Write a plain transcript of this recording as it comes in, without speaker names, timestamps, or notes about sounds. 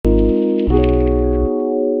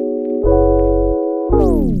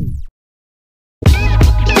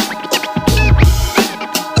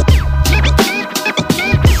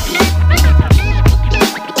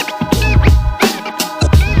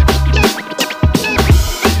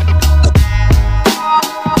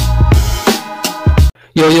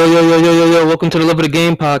Yo. Welcome to the Love of the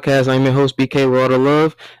Game podcast. I'm your host, BK with all the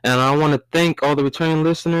love. And I want to thank all the returning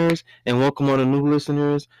listeners and welcome all the new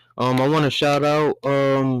listeners. I want to shout out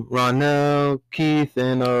Ronell, Keith,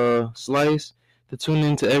 and Slice to tune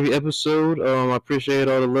into every episode. I appreciate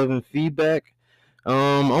all the love and feedback.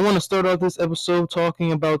 I want to start off this episode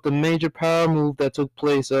talking about the major power move that took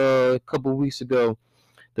place a couple weeks ago.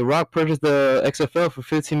 The Rock purchased the XFL for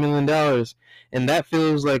 $15 million, and that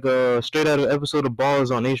feels like a straight out of episode of Ballers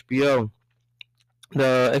on HBO.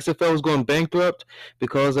 The XFL was going bankrupt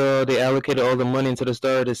because they allocated all the money into the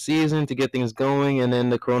start of the season to get things going, and then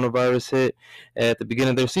the coronavirus hit at the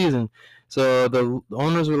beginning of their season. So the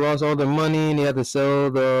owners lost all their money, and they had to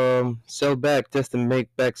sell back just to make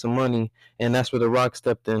back some money, and that's where The Rock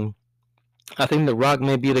stepped in. I think The Rock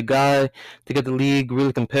may be the guy to get the league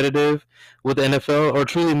really competitive with the NFL or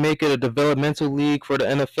truly make it a developmental league for the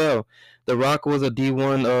NFL. The Rock was a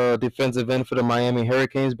D1 defensive end for the Miami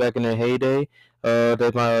Hurricanes back in their heyday.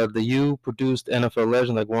 The U produced NFL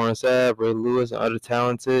legends like Warren Sapp, Ray Lewis, and other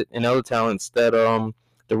talents that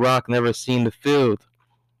The Rock never seen the field.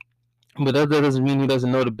 But that doesn't mean he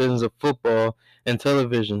doesn't know the business of football and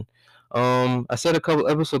television. I said a couple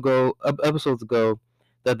episodes ago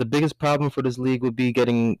that the biggest problem for this league would be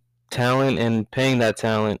getting talent and paying that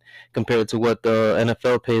talent compared to what the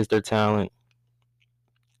NFL pays their talent.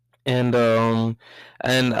 And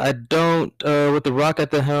I don't with The Rock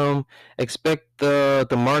at the helm expect the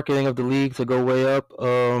marketing of the league to go way up.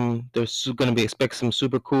 There's going to be expect some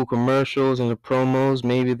super cool commercials and the promos.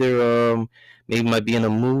 Maybe might be in a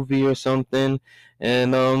movie or something,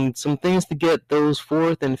 and some things to get those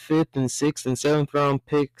fourth and fifth and sixth and seventh round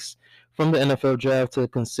picks from the NFL draft to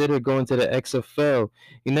consider going to the XFL.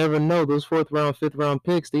 You never know, those fourth round, fifth round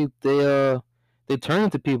picks they turn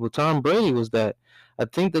into people. Tom Brady was that. I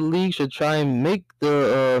think the league should try and make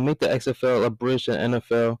the XFL a bridge to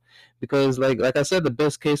NFL, because like I said, the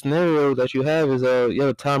best case scenario that you have is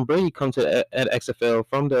Tom Brady come to an XFL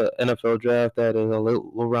from the NFL draft that is a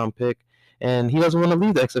low round pick, and he doesn't want to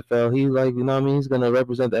leave the XFL. He like you know what I mean he's gonna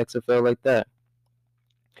represent the XFL like that.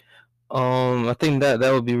 I think that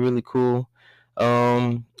would be really cool.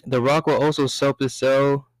 The Rock will also sell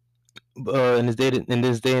in this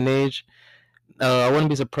day and age. I wouldn't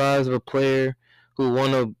be surprised if a player who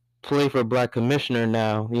want to play for a black commissioner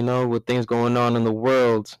now, with things going on in the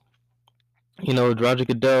world. Roger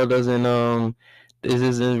Goodell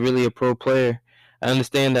isn't really a pro player. I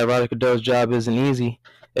understand that Roger Goodell's job isn't easy.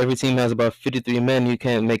 Every team has about 53 men. You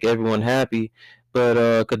can't make everyone happy,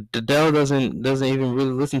 but Goodell doesn't even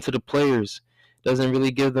really listen to the players. Doesn't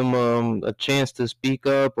really give them a chance to speak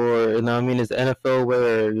up, or it's the NFL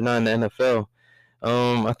where you're not in the NFL.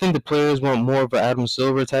 I think the players want more of an Adam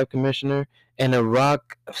Silver type commissioner, and The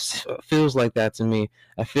Rock feels like that to me.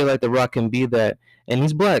 I feel like The Rock can be that, and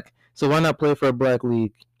he's black, so why not play for a black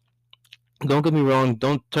league? Don't get me wrong.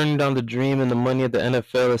 Don't turn down the dream and the money of the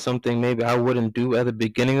NFL is something maybe I wouldn't do at the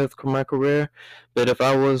beginning of my career. But if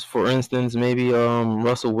I was, for instance, maybe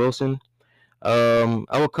Russell Wilson,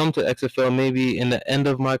 I would come to XFL maybe in the end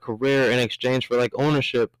of my career in exchange for like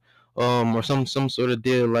ownership, or some sort of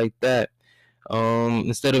deal like that.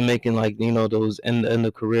 Instead of making like those end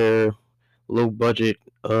of career low budget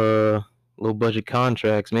low budget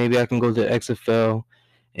contracts, maybe I can go to XFL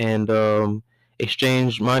and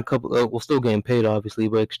exchange my couple. Well, still getting paid obviously,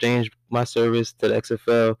 but exchange my service to the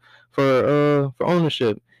XFL for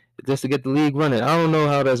ownership, just to get the league running. I don't know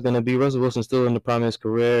how that's gonna be. Russell Wilson's still in the prime of his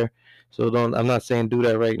career, so don't. I'm not saying do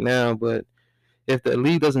that right now, but if the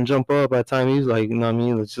league doesn't jump up by the time he's like,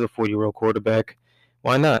 it's just a 40-year-old quarterback,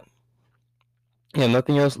 why not? He had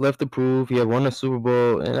nothing else left to prove. He had won a Super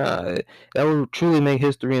Bowl, and that would truly make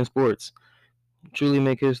history in sports. Truly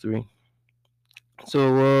make history.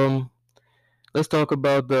 So let's talk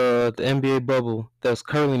about the NBA bubble that's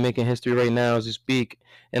currently making history right now as we speak,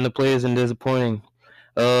 and the players in disappointing.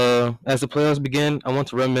 As the playoffs begin, I want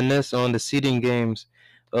to reminisce on the seeding games.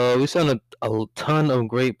 We saw a ton of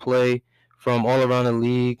great play from all around the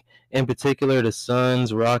league. In particular, the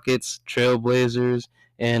Suns, Rockets, Trailblazers,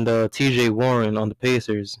 and T.J. Warren on the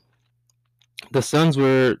Pacers. The Suns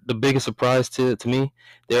were the biggest surprise to me.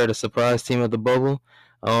 They're the surprise team of the bubble.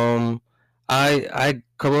 Um, I a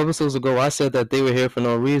couple episodes ago I said that they were here for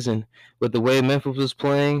no reason. With the way Memphis was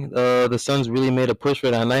playing, the Suns really made a push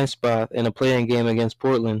for that ninth spot in a playing game against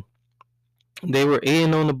Portland. They were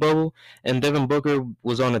 8 on the bubble, and Devin Booker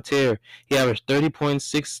was on a tear. He averaged 30 points,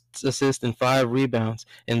 6 assists, and 5 rebounds,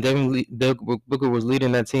 and Booker was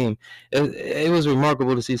leading that team. It was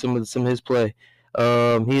remarkable to see some of his play.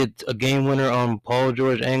 He had a game winner on Paul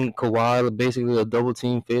George and Kawhi, basically a double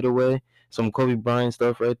team fadeaway. Some Kobe Bryant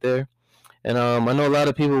stuff right there. And I know a lot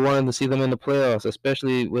of people wanted to see them in the playoffs,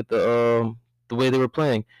 especially with the way they were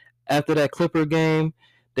playing. After that Clipper game,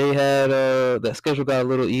 they had that schedule got a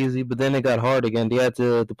little easy, but then it got hard again. They had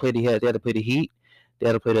to play they had to play the Heat, they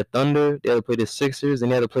had to play the Thunder, they had to play the Sixers,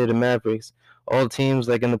 and they had to play the Mavericks. All teams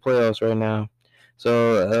like in the playoffs right now.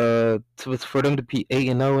 So for them to be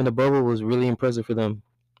 8-0 in the bubble was really impressive for them.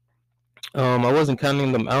 I wasn't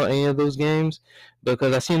counting them out any of those games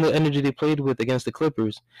because I seen the energy they played with against the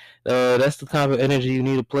Clippers. That's the type of energy you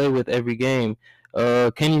need to play with every game.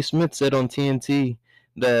 Kenny Smith said on TNT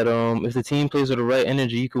that if the team plays with the right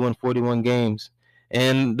energy, you could win 41 games.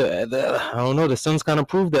 And I don't know, the Suns kind of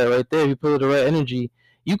proved that right there. If you play with the right energy,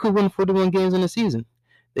 you could win 41 games in a season.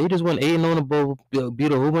 They just won 8 on the bubble,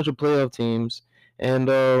 beat a whole bunch of playoff teams, and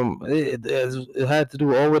it had to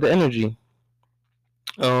do all with the energy.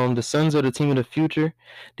 The Suns are the team of the future.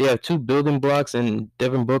 They have two building blocks in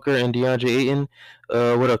Devin Booker and DeAndre Ayton,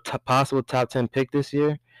 with a possible top 10 pick this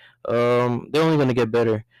year. They're only going to get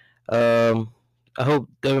better. Um, I hope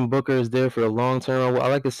Devin Booker is there for the long term. I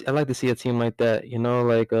like to see a team like that. You know,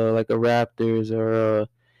 like a Raptors or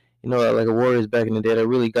like a Warriors back in the day that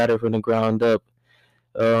really got it from the ground up.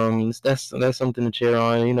 That's something to cheer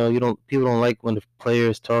on. You know, you don't people don't like when the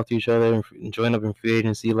players talk to each other and join up in free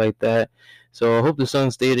agency like that. So I hope the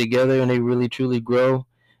Suns stay together and they really truly grow,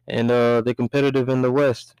 and they're competitive in the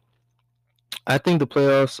West. I think the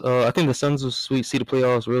playoffs. I think the Suns will see the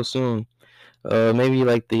playoffs real soon. Maybe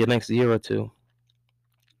like the next year or two.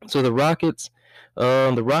 So the Rockets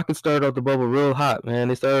started off the bubble real hot, man.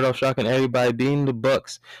 They started off shocking everybody, beating the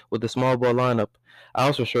Bucks with the small ball lineup. I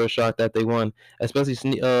was for sure shocked that they won, especially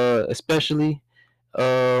the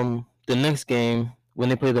next game when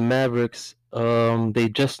they played the Mavericks. They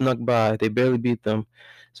just snuck by. They barely beat them.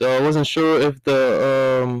 So I wasn't sure if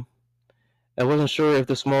the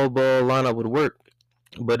small ball lineup would work,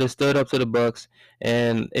 but it stood up to the Bucks.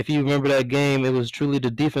 And if you remember that game, it was truly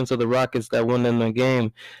the defense of the Rockets that won them the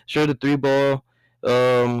game. Sure, the three ball,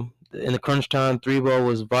 in the crunch time, three ball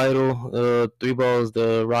was vital. Three ball is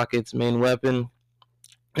the Rockets' main weapon,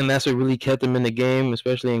 and that's what really kept them in the game,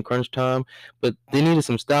 especially in crunch time. But they needed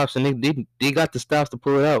some stops, and they got the stops to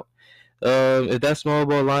pull it out. If that small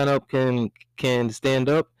ball lineup can stand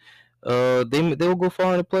up, they will go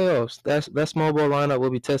far in the playoffs. That small ball lineup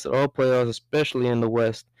will be tested all playoffs, especially in the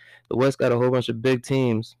West. The West got a whole bunch of big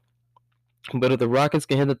teams. But if the Rockets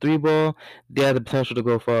can hit the three ball, they have the potential to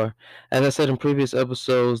go far. As I said in previous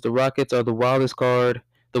episodes, the Rockets are the wildest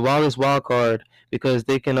wild card, because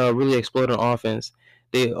they can really explode on offense.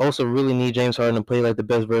 They also really need James Harden to play like the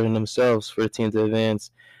best version of themselves for the team to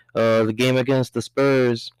advance. The game against the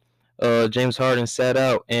Spurs, James Harden sat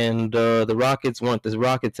out, and the Rockets weren't the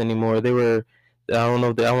Rockets anymore. They were, I don't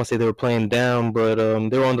know, I don't want to say they were playing down, but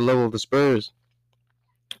they were on the level of the Spurs.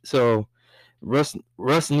 So Russ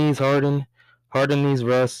needs Harden, Harden needs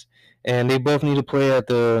Russ, and they both need to play at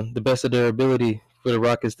the best of their ability for the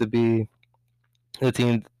Rockets to be the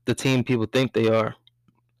team people think they are.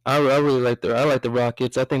 I really I like the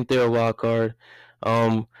Rockets. I think they're a wild card.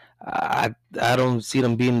 Um, I don't see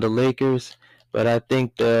them beating the Lakers, but I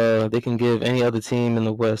think they can give any other team in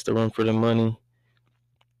the West a run for their money.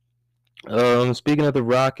 Speaking of the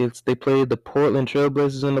Rockets, they played the Portland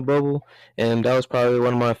Trailblazers in the bubble, and that was probably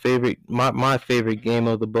one of my favorite game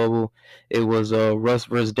of the bubble. It was Russ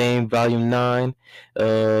vs. Dame Volume 9.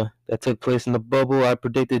 That took place in the bubble. I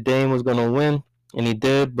predicted Dame was gonna win, and he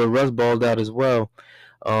did, but Russ balled out as well.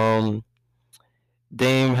 Um,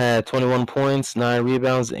 Dame had 21 points, 9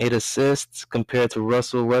 rebounds, and 8 assists, compared to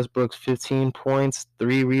Russell Westbrook's 15 points,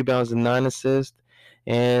 3 rebounds, and 9 assists.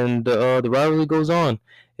 And the rivalry goes on.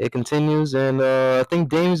 It continues, and I think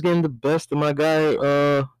Dame's getting the best of my guy.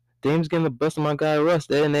 Dame's getting the best of my guy Russ,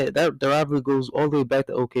 and that the rivalry goes all the way back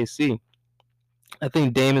to OKC. I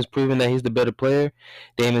think Dame is proving that he's the better player.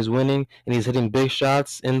 Dame is winning, and he's hitting big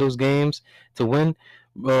shots in those games to win.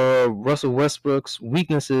 Russell Westbrook's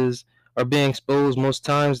weaknesses are being exposed most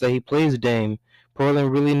times that he plays Dame.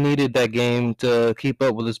 Portland really needed that game to keep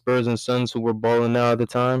up with the Spurs and Suns, who were balling out at the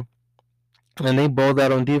time. And they balled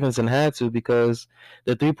out on defense and had to, because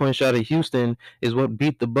the three-point shot of Houston is what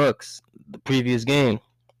beat the Bucks the previous game.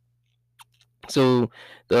 So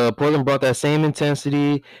Portland brought that same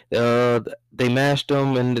intensity. They mashed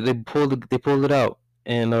them, and they pulled it out.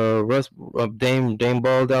 And Dame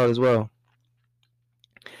balled out as well.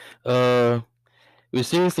 We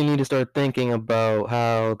seriously need to start thinking about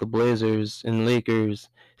how the Blazers and Lakers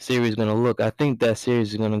series is gonna look. I think that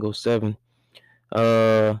series is gonna go 7.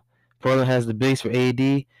 Uh, Portland has the base for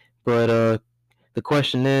AD, but the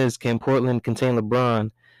question is, can Portland contain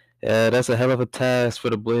LeBron? That's a hell of a task for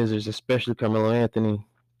the Blazers, especially Carmelo Anthony.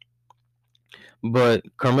 But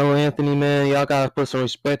Carmelo Anthony, man, y'all gotta put some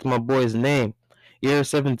respect to my boy's name. Year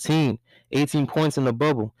 17, 18 points in the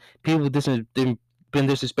bubble. People been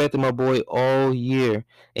disrespecting my boy all year,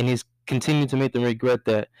 and he's continued to make them regret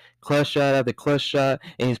that. Clutch shot after clutch shot,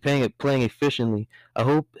 and he's playing efficiently. I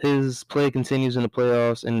hope his play continues in the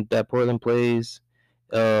playoffs, and that Portland plays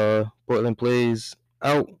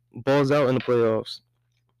out, balls out in the playoffs.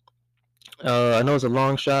 I know it's a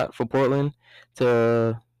long shot for Portland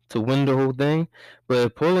to win the whole thing, but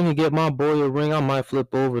if Portland can get my boy a ring, I might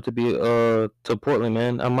flip over to be to Portland,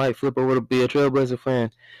 man. I might flip over to be a Trailblazer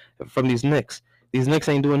fan from these Knicks. These Knicks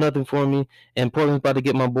ain't doing nothing for me, and Portland's about to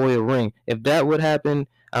get my boy a ring. If that would happen,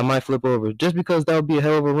 I might flip over just because that would be a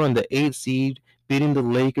hell of a run. The 8th seed beating the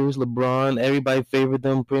Lakers, LeBron, everybody favored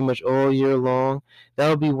them pretty much all year long. That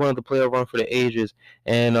would be one of the playoff run for the ages.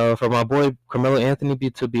 And for my boy Carmelo Anthony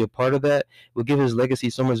to be a part of that would give his legacy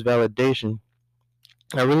so much validation.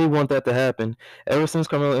 I really want that to happen. Ever since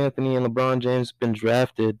Carmelo Anthony and LeBron James been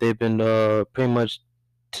drafted, they've been pretty much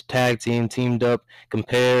teamed up,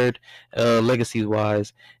 compared legacy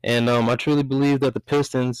wise, and I truly believe that the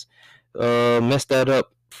Pistons messed that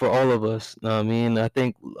up for all of us. I mean, I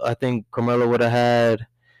think Carmelo would have had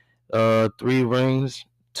 3 rings,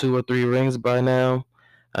 2 or 3 rings by now.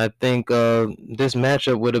 I think this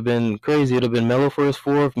matchup would have been crazy. It would have been Melo for his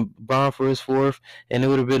fourth, Bron for his fourth, and it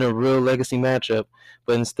would have been a real legacy matchup.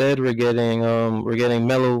 But instead, we're getting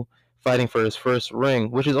Melo fighting for his first ring,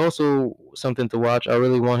 which is also something to watch. I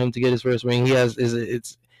really want him to get his first ring.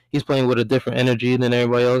 He's playing with a different energy than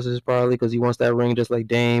everybody else is probably because he wants that ring just like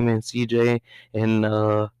Dame and CJ and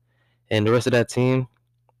the rest of that team.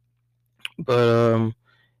 But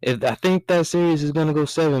if I think that series is gonna go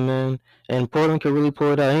 7, man, and Portland could really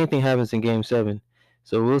pull it out. Anything happens in Game 7,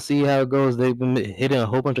 so we'll see how it goes. They've been hitting a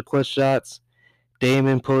whole bunch of clutch shots.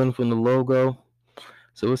 Damon pulling from the logo,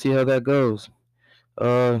 so we'll see how that goes.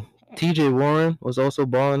 Uh, T.J. Warren was also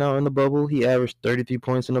balling out in the bubble. He averaged 33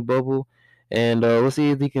 points in the bubble, and we'll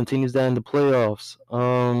see if he continues that in the playoffs.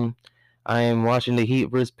 I am watching the Heat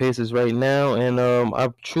versus Pacers right now, and I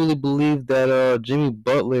truly believe that Jimmy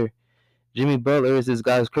Butler is this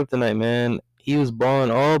guy's kryptonite, man. He was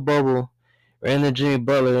balling all bubble, ran into Jimmy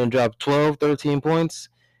Butler and dropped 12, 13 points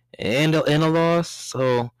and a loss.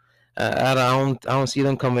 So I don't see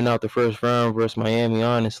them coming out the first round versus Miami,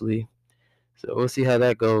 honestly. So we'll see how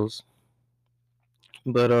that goes.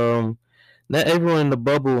 But not everyone in the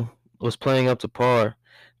bubble was playing up to par.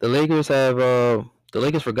 The Lakers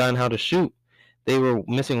forgotten how to shoot. They were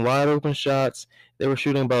missing wide open shots. They were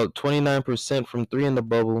shooting about 29% from 3 in the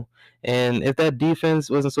bubble. And if that defense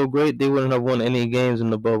wasn't so great, they wouldn't have won any games in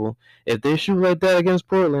the bubble. If they shoot like that against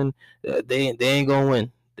Portland, they ain't gonna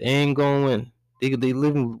win. They ain't gonna win. They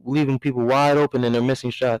leaving people wide open and they're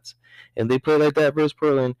missing shots. And they play like that versus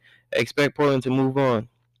Portland. Expect Portland to move on.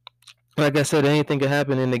 Like I said, anything can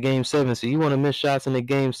happen in the Game 7. So you want to miss shots in the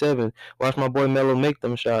Game 7. Watch my boy Melo make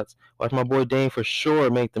them shots. Watch my boy Dame for sure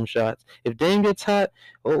make them shots. If Dame gets hot,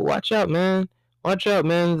 oh, watch out, man. Watch out,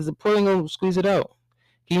 man. The Portland going to squeeze it out.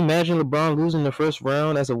 Can you imagine LeBron losing the first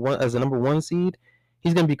round as a number 1 seed?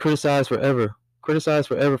 He's going to be criticized forever. Criticized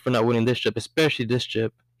forever for not winning this chip, especially this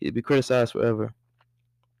chip. He'd be criticized forever.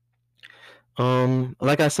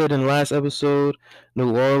 Like I said in the last episode,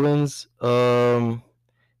 New Orleans,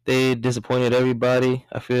 they disappointed everybody.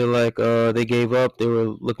 I feel like they gave up. They were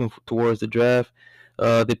looking towards the draft.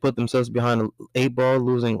 They put themselves behind an 8 ball,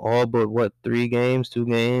 losing all but 2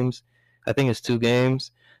 games. I think it's 2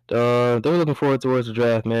 games. They were looking forward towards the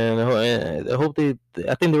draft, man. I hope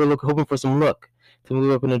I think they were hoping for some luck to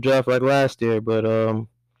move up in the draft like last year, but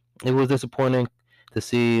it was disappointing to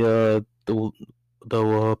see the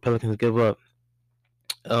Pelicans give up.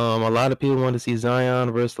 A lot of people wanted to see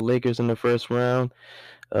Zion versus the Lakers in the first round.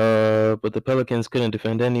 But the Pelicans couldn't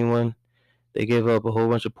defend anyone. They gave up a whole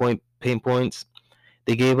bunch of paint points.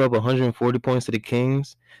 They gave up 140 points to the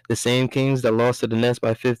Kings, the same Kings that lost to the Nets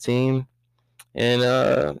by 15. And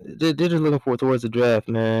they're just looking forward towards the draft,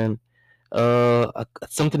 man.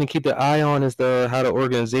 Something to keep their eye on is how the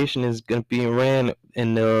organization is going to be ran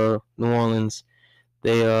in New Orleans.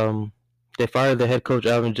 They fired the head coach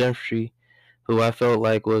Alvin Gentry, who I felt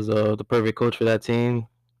like was the perfect coach for that team.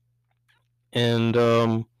 And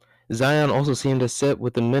Zion also seemed upset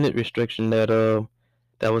with the minute restriction that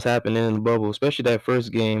was happening in the bubble, especially that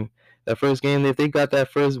first game. That first game, if they got that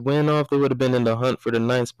first win off, they would have been in the hunt for the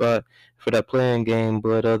 9th spot for that playing game.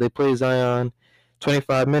 But they played Zion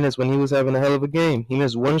 25 minutes when he was having a hell of a game. He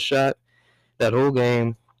missed 1 shot that whole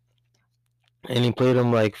game, and he played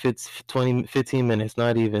him like 15 minutes,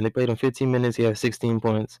 not even. They played him 15 minutes. He had 16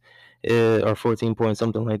 points, or 14 points,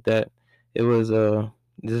 something like that. It was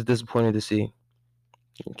disappointing to see.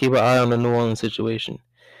 Keep an eye on the New Orleans situation.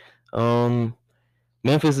 Um,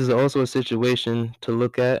 Memphis is also a situation to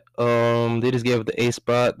look at. They just gave up the 8th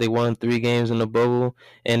spot. They won 3 games in the bubble,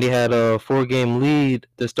 and they had a 4-game lead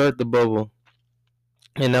to start the bubble.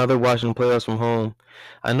 And now they're watching the playoffs from home.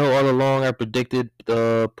 I know all along I predicted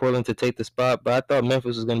Portland to take the spot, but I thought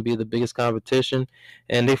Memphis was going to be the biggest competition,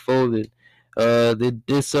 and they folded. They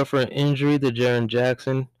did suffer an injury to Jaren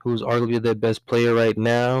Jackson, who's arguably their best player right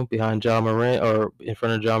now, behind John Morant or in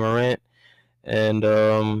front of John Morant.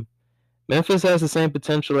 And Memphis has the same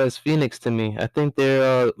potential as Phoenix to me. I think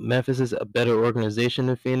Memphis is a better organization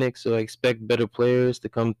than Phoenix, so I expect better players to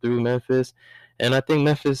come through Memphis, and I think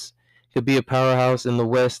Memphis could be a powerhouse in the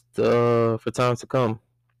West for times to come.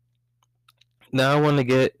 Now I want to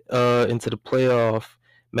get into the playoff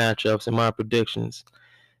matchups and my predictions.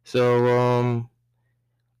 So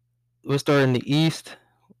we'll start in the East.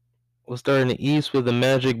 We'll start in the East with the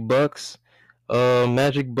Magic Bucks.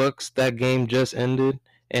 Magic Bucks. That game just ended,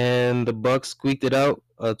 and the Bucks squeaked it out.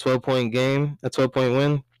 A 12-point game, a 12-point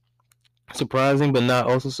win. Surprising, but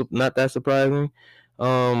not that surprising.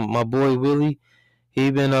 My boy Willie, he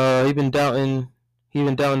been doubting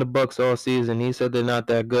the Bucks all season. He said they're not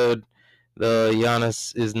that good. The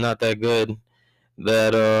Giannis is not that good.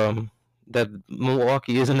 That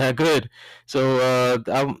Milwaukee isn't that good. So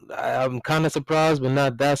I'm kind of surprised, but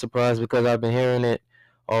not that surprised because I've been hearing it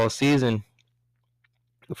all season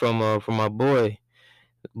from my boy.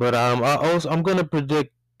 But I'm gonna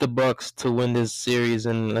predict the Bucks to win this series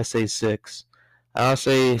in, let's say, 6. I'll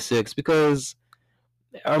say 6 because,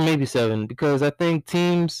 or maybe 7, because I think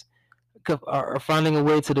teams are finding a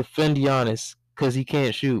way to defend Giannis because he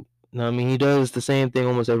can't shoot. You know what I mean, he does the same thing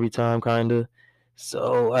almost every time, kind of.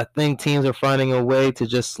 So I think teams are finding a way to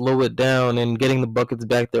just slow it down and getting the buckets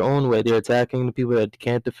back their own way. They're attacking the people that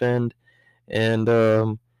can't defend, and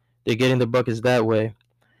they're getting the buckets that way.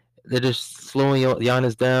 They're just slowing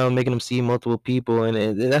Giannis down, making him see multiple people,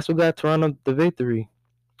 and that's what got Toronto the victory.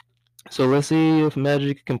 So let's see if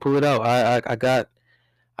Magic can pull it out. I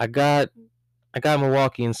got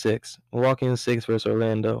Milwaukee in 6. Milwaukee in 6 versus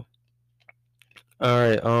Orlando. All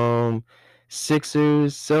right.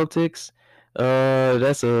 Sixers Celtics.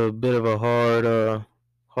 That's a bit of a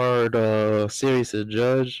hard series to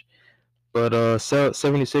judge. But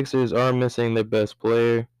 76ers are missing their best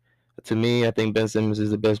player. To me, I think Ben Simmons is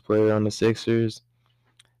the best player on the Sixers.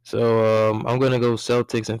 So I'm gonna go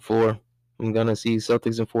Celtics in 4. I'm gonna see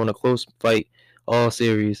Celtics in 4 in a close fight all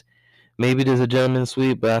series. Maybe there's a gentleman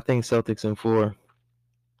sweep, but I think Celtics in 4.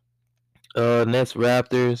 Nets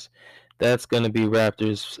Raptors. That's gonna be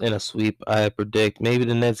Raptors in a sweep. I predict. Maybe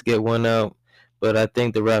the Nets get one out, but I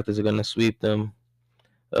think the Raptors are gonna sweep them.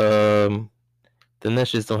 Um, the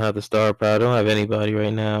Nets just don't have the star power. They don't have anybody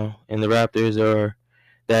right now, and the Raptors are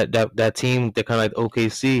that team. They're kind of like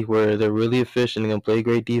OKC, where they're really efficient. They're gonna play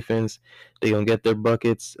great defense. They're gonna get their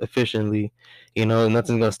buckets efficiently. You know,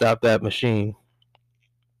 nothing's gonna stop that machine.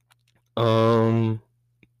 Um,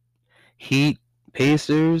 Heat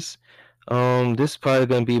Pacers. This is probably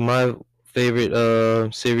gonna be my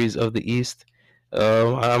favorite series of the East.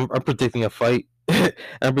 I'm predicting a fight.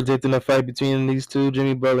 I'm predicting a fight between these two.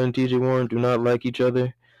 Jimmy Butler and T.J. Warren do not like each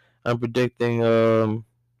other. I'm predicting a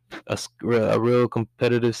real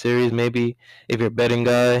competitive series. Maybe if you're a betting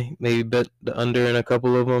guy, maybe bet the under in a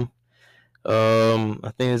couple of them.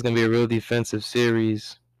 I think it's gonna be a real defensive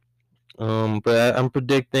series. But I'm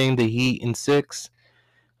predicting the Heat in 6.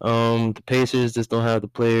 The Pacers just don't have the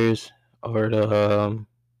players, or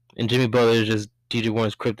and Jimmy Butler is just T.J.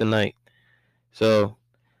 Warren's kryptonite. So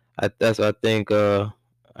that's what I think. I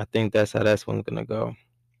think that's how that's one's gonna go.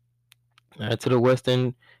 All right, to the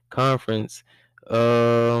Western Conference.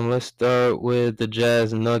 Let's start with the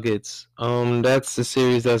Jazz Nuggets. That's the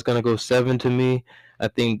series that's gonna go 7 to me. I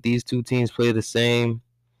think these two teams play the same.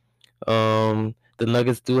 The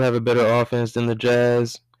Nuggets do have a better offense than the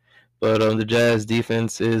Jazz, but the Jazz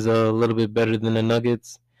defense is a little bit better than the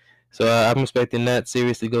Nuggets. So I'm expecting that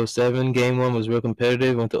series to go 7. Game 1 was real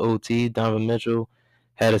competitive. Went to OT. Donovan Mitchell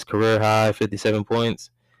had his career high, 57 points.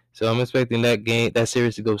 So I'm expecting that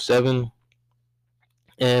series to go 7.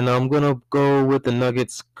 And I'm gonna go with the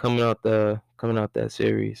Nuggets coming out that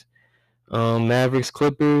series. Mavericks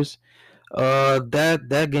Clippers.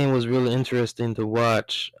 That game was really interesting to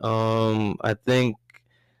watch. I think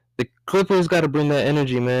the Clippers got to bring that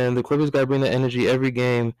energy, man. The Clippers got to bring that energy every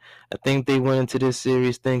game. I think they went into this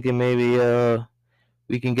series thinking maybe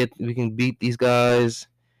we can beat these guys,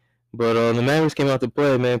 but the Mavericks came out to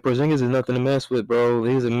play, man. Porzingis is nothing to mess with, bro.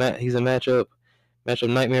 He's a matchup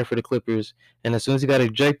nightmare for the Clippers. And as soon as he got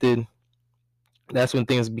ejected, that's when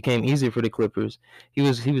things became easier for the Clippers. He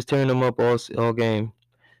was tearing them up all game.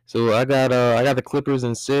 So I got the Clippers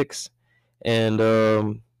in 6, and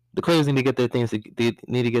the Clippers need to get their things. They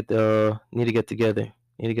need to get together.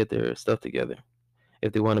 Need to get their stuff together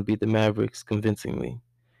if they want to beat the Mavericks convincingly.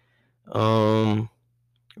 Um,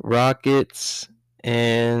 Rockets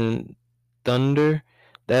and Thunder.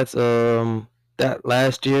 That's that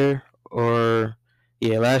last year or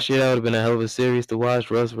yeah, last year that would have been a hell of a series to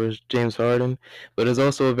watch, Russ versus James Harden. But it's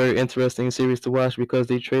also a very interesting series to watch because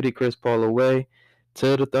they traded Chris Paul away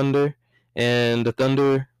to the Thunder, and the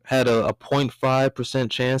Thunder had a 0.5%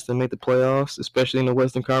 chance to make the playoffs, especially in the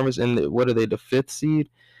Western Conference. And what are they, the fifth seed?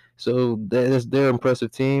 So they're an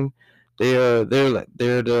impressive team. They're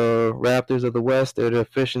the Raptors of the West. They're the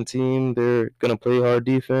efficient team. They're gonna play hard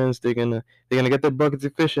defense. They're gonna get their buckets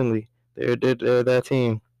efficiently. They're that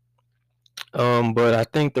team. But I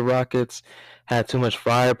think the Rockets had too much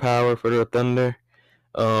firepower for the Thunder.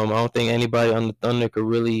 I don't think anybody on the Thunder could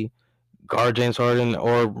really guard James Harden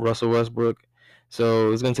or Russell Westbrook.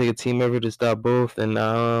 So it's gonna take a team effort to stop both, and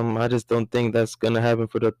I just don't think that's gonna happen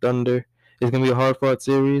for the Thunder. It's gonna be a hard fought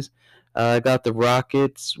series. I got the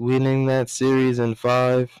Rockets winning that series in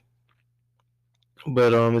 5,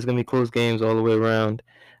 but it's gonna be close games all the way around.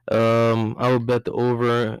 I would bet the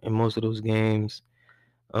over in most of those games.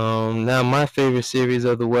 Now my favorite series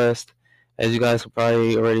of the West, as you guys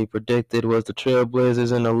probably already predicted, was the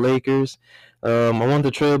Trailblazers and the Lakers. I want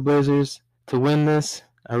the Trailblazers to win this.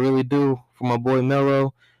 I really do. For my boy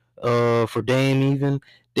Melo, for Dame even.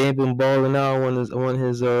 Dame been balling out. I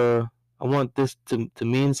want this to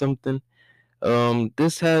mean something.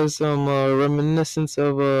 This has some reminiscence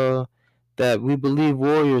of that We Believe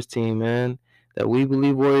Warriors team, man. That We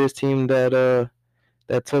Believe Warriors team that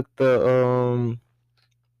took the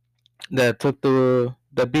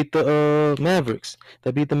that beat the Mavericks.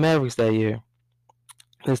 That beat the Mavericks that year.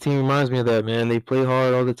 This team reminds me of that, man. They play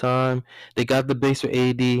hard all the time. They got the base for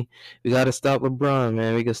AD. We got to stop LeBron,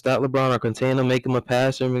 man. We can stop LeBron or contain him, make him a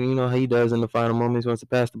passer. I mean, you know how he does in the final moments. He wants to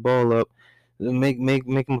pass the ball up. Make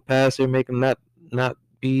him a passer. Make him not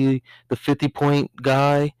be the 50-point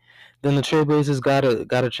guy. Then the Trailblazers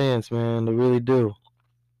got a chance, man. They really do.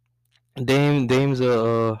 Dame's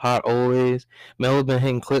a hot always. Melo been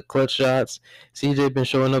hitting clutch shots. CJ been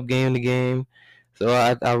showing up game to game. So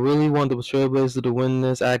I really want the Trailblazers to win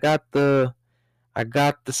this. I got the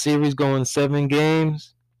series going 7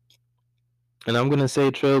 games, and I'm gonna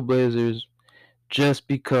say Trailblazers just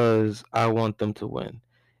because I want them to win.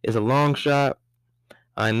 It's a long shot.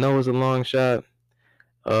 I know it's a long shot.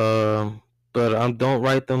 But don't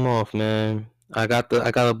write them off, man. I got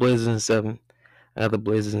the Blazers in 7. I got the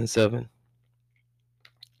Blazers in 7.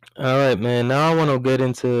 All right, man. Now I want to get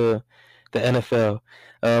into the NFL,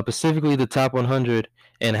 specifically the top 100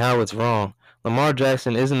 and how it's wrong. Lamar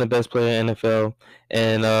Jackson isn't the best player in NFL,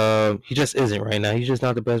 and he just isn't right now. He's just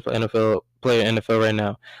not the best NFL player in NFL right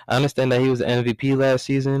now. I understand that he was the MVP last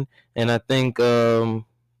season, and I think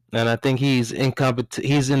he's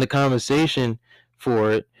he's in the conversation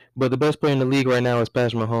for it. But the best player in the league right now is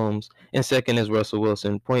Patrick Mahomes, and second is Russell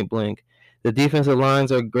Wilson, point blank. The defensive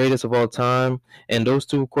lines are greatest of all time, and those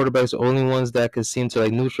two quarterbacks are the only ones that could seem to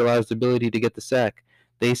like neutralize the ability to get the sack.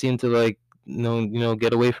 They seem to like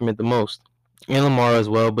get away from it the most, and Lamar as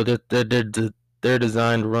well. But they're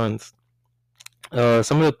designed runs.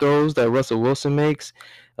 Some of the throws that Russell Wilson makes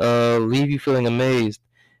leave you feeling amazed,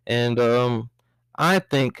 and I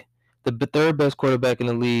think the third best quarterback in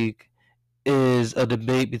the league is a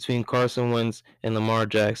debate between Carson Wentz and Lamar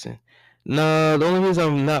Jackson. No, the only reason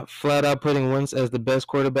I'm not flat out putting Wentz as the best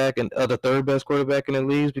quarterback and the third best quarterback in the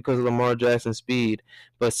league is because of Lamar Jackson's speed.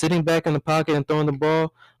 But sitting back in the pocket and throwing the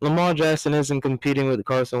ball, Lamar Jackson isn't competing with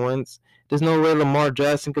Carson Wentz. There's no way Lamar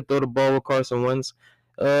Jackson could throw the ball with Carson Wentz,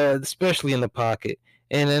 especially in the pocket.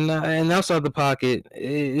 And outside the pocket,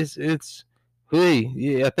 yeah,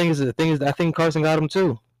 I think Carson got him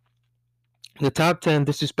too. The top 10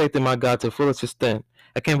 disrespected my God to the fullest extent.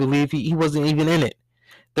 I can't believe he wasn't even in it.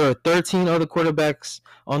 There are 13 other quarterbacks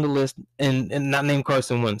on the list and not named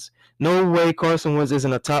Carson Wentz. No way Carson Wentz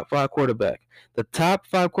isn't a top 5 quarterback. The top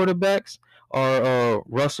 5 quarterbacks are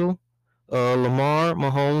Russell, Lamar,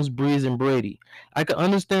 Mahomes, Breeze, and Brady. I can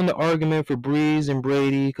understand the argument for Breeze and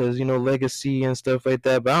Brady because legacy and stuff like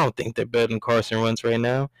that, but I don't think they're better than Carson Wentz right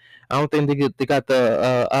now. I don't think they got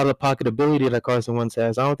the out of pocket ability that Carson Wentz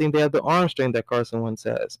has. I don't think they have the arm strength that Carson Wentz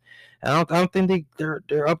has. I don't think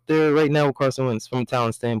they're up there right now with Carson Wentz from a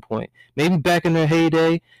talent standpoint. Maybe back in their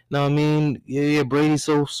heyday. No, I mean, yeah, Brady's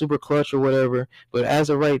so super clutch or whatever. But as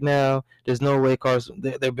of right now, there's no way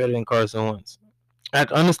they're better than Carson Wentz. I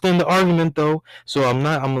can understand the argument though, so I'm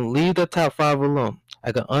gonna leave the top 5 alone.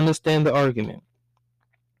 I can understand the argument.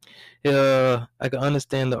 I can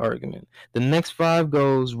understand the argument. The next five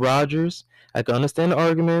goes Rodgers. I can understand the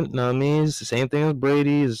argument. Now, I mean, it's the same thing as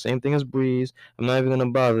Brady. It's the same thing as Breeze. I'm not even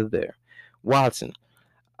gonna bother there. Watson.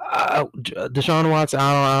 Deshaun Watson.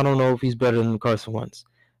 I don't know if he's better than Carson Wentz.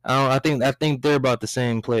 I think they're about the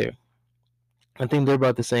same player. I think they're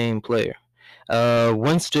about the same player.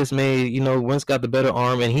 Wentz just made, Wentz got the better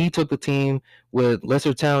arm, and he took the team with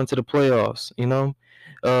lesser talent to the playoffs.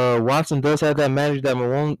 Watson does have that magic that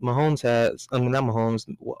Mahomes has. I mean, not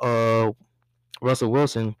Mahomes. Russell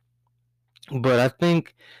Wilson. But I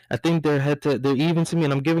think they're even to me,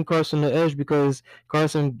 and I'm giving Carson the edge because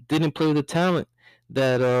Carson didn't play the talent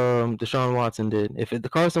that Deshaun Watson did. If the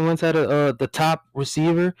Carson Wentz had the top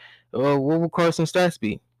receiver, what would Carson's stats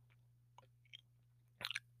be?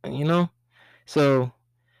 You know, so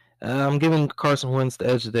I'm giving Carson Wentz the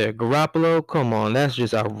edge there. Garoppolo, come on, that's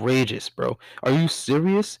just outrageous, bro. Are you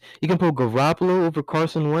serious? You can put Garoppolo over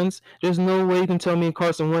Carson Wentz? There's no way you can tell me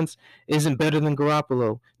Carson Wentz isn't better than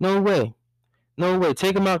Garoppolo. No way. No way.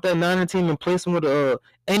 Take him out that Niner team and place him with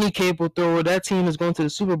any capable thrower. That team is going to the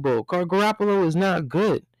Super Bowl. Garoppolo is not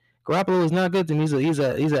good. Garoppolo is not good to me. He's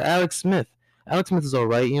a Alex Smith. Alex Smith is all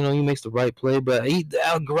right. He makes the right play, but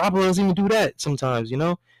Garoppolo doesn't even do that sometimes. He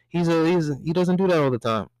doesn't do that all the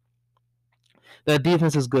time. That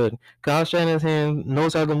defense is good. Kyle Shanahan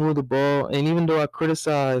knows how to move the ball, and even though I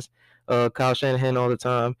criticize Kyle Shanahan all the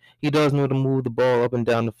time, he does know to move the ball up and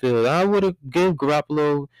down the field. I would have given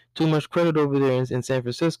Garoppolo too much credit over there in San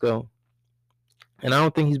Francisco, and I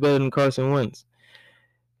don't think he's better than Carson Wentz.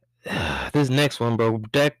 This next one, bro.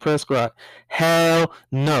 Dak Prescott. Hell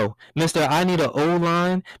no. Mr. I need an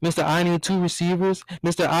O-line. Mr. I need two receivers.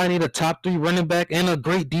 Mr. I need a top 3 running back and a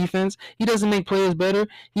great defense. He doesn't make players better.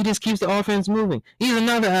 He just keeps the offense moving. He's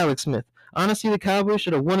another Alex Smith. Honestly, the Cowboys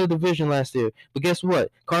should have won the division last year. But guess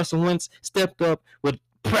what? Carson Wentz stepped up with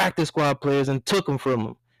practice squad players and took them from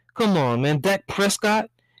him. Come on, man. Dak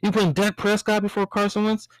Prescott? You putting Dak Prescott before Carson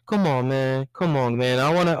Wentz? Come on, man. I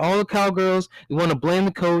want all the cowgirls. We want to blame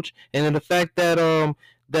the coach, and then the fact that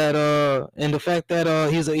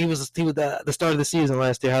he was the start of the season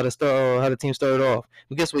last year. How the team started off.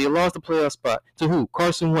 But guess what? You lost the playoff spot to who?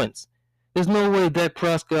 Carson Wentz. There's no way Dak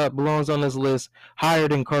Prescott belongs on this list higher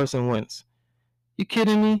than Carson Wentz. You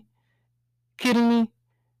kidding me? The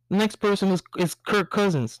next person is Kirk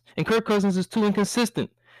Cousins, and Kirk Cousins is too inconsistent.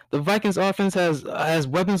 The Vikings offense has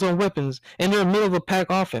weapons on weapons, and they're a middle of the pack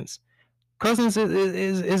offense. Cousins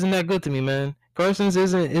isn't that good to me, man. Cousins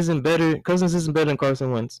isn't better than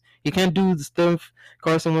Carson Wentz. He can't do the stuff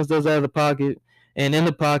Carson Wentz does out of the pocket, and in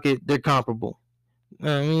the pocket they're comparable.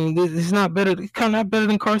 I mean, he's not better. He's kind of not better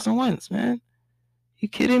than Carson Wentz, man. You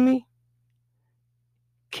kidding me?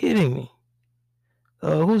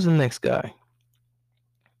 Who's the next guy?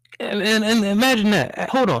 And imagine that.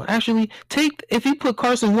 Hold on. Actually, if he put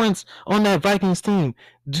Carson Wentz on that Vikings team,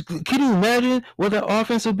 can you imagine what that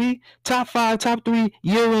offense would be? Top 5, top 3,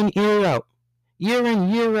 year in, year out. Year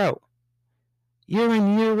in, year out.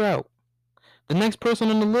 The next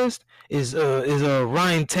person on the list is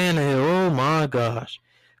Ryan Tannehill. Oh my gosh.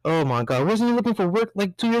 Wasn't he looking for work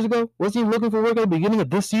like 2 years ago? Wasn't he looking for work at the beginning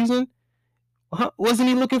of this season? Wasn't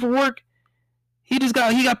he looking for work? He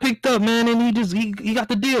got picked up, man, and he got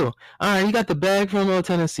the deal. All right, he got the bag from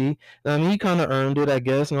Tennessee. I mean, he kind of earned it, I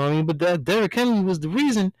guess. You know what I mean? But that Derrick Henry was the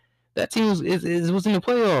reason that team was in the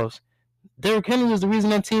playoffs. Derrick Henry was the reason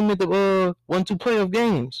that team made the 1-2 playoff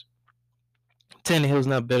games. Tannehill's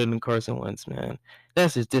not better than Carson Wentz, man.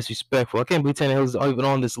 That's just disrespectful. I can't believe Tannehill's even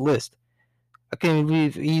on this list. I can't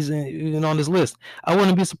believe he's even on this list. I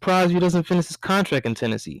wouldn't be surprised if he doesn't finish his contract in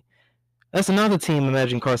Tennessee. That's another team.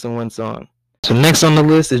 Imagine Carson Wentz on. So next on the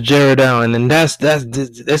list is Jared Allen, and that's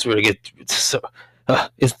where it gets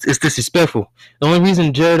it's disrespectful. The only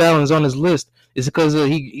reason Jared Allen is on his list is because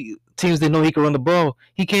teams didn't know he could run the ball.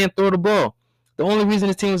 He can't throw the ball. The only reason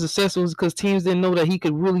his team was successful is because teams didn't know that he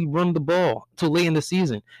could really run the ball till late in the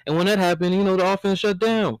season. And when that happened, the offense shut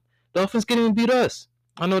down. The offense couldn't even beat us.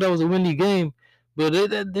 I know that was a windy game, but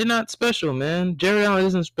they're not special, man. Jared Allen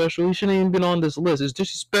isn't special. He shouldn't even been on this list. It's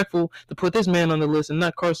disrespectful to put this man on the list and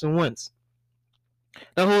not Carson Wentz.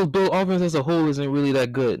 That whole Bill offense as a whole isn't really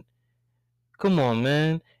that good. Come on,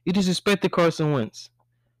 man. You disrespected Carson Wentz.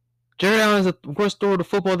 Jared Allen is a worse thrower of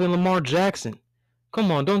football than Lamar Jackson. Come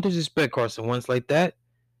on, don't disrespect Carson Wentz like that.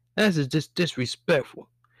 That's just disrespectful.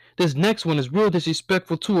 This next one is real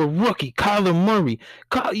disrespectful to a rookie, Kyler Murray.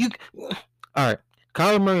 Alright,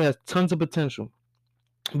 Kyler Murray has tons of potential.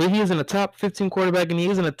 But he isn't a top 15 quarterback, and he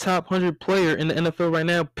isn't a top 100 player in the NFL right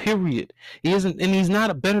now, period. He isn't, and he's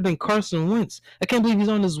not better than Carson Wentz. I can't believe he's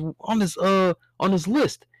on this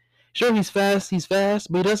list. Sure, he's fast,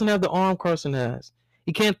 but he doesn't have the arm Carson has.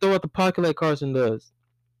 He can't throw out the pocket like Carson does.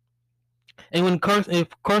 And if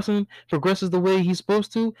Carson progresses the way he's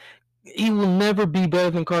supposed to, he will never be better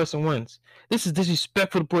than Carson Wentz. This is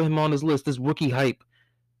disrespectful to put him on this list, this rookie hype.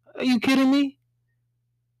 Are you kidding me?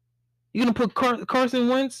 You're gonna put Carson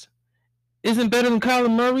Wentz isn't better than Kyler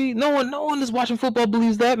Murray? No one that's watching football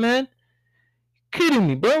believes that, man. Kidding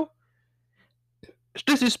me, bro? It's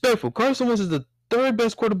disrespectful. Carson Wentz is the third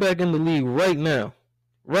best quarterback in the league right now.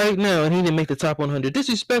 Right now, and he didn't make the top 100.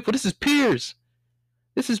 Disrespectful. This is peers.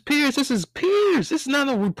 This is peers. This is not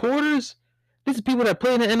no reporters. This is people that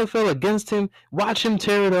play in the NFL against him. Watch him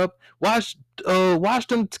tear it up. Watch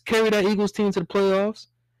them carry that Eagles team to the playoffs.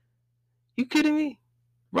 You kidding me?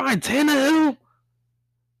 Ryan Tannehill?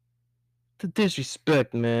 The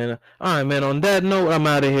disrespect, man. All right, man. On that note, I'm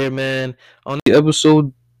out of here, man. On the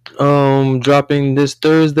episode dropping this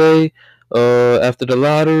Thursday after the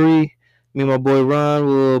lottery, me and my boy Ron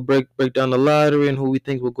will break down the lottery and who we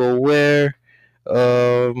think will go where.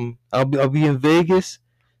 I'll be in Vegas,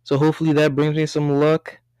 so hopefully that brings me some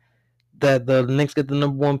luck that the Knicks get the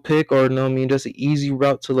 #1 pick, or no, I mean just an easy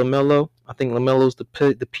route to LaMelo. I think LaMelo's the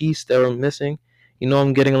piece that we're missing. You know,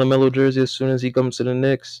 I'm getting a LaMelo jersey as soon as he comes to the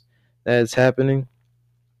Knicks. That's happening.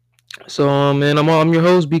 So, man, I'm your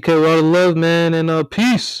host, BK Raw Love, man, and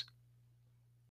peace.